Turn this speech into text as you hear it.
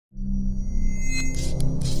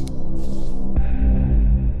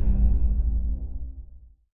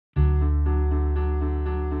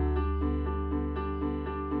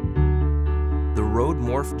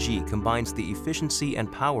Morph G combines the efficiency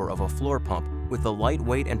and power of a floor pump with the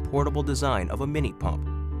lightweight and portable design of a mini pump.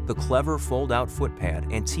 The clever fold-out foot pad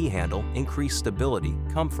and T-handle increase stability,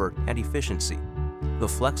 comfort, and efficiency. The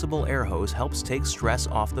flexible air hose helps take stress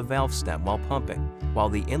off the valve stem while pumping, while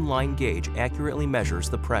the inline gauge accurately measures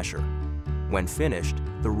the pressure. When finished,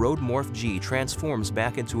 the Road Morph G transforms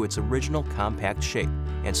back into its original compact shape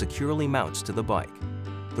and securely mounts to the bike.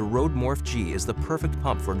 The Road Morph G is the perfect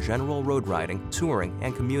pump for general road riding, touring,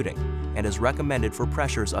 and commuting, and is recommended for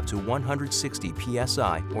pressures up to 160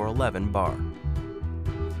 psi or 11 bar.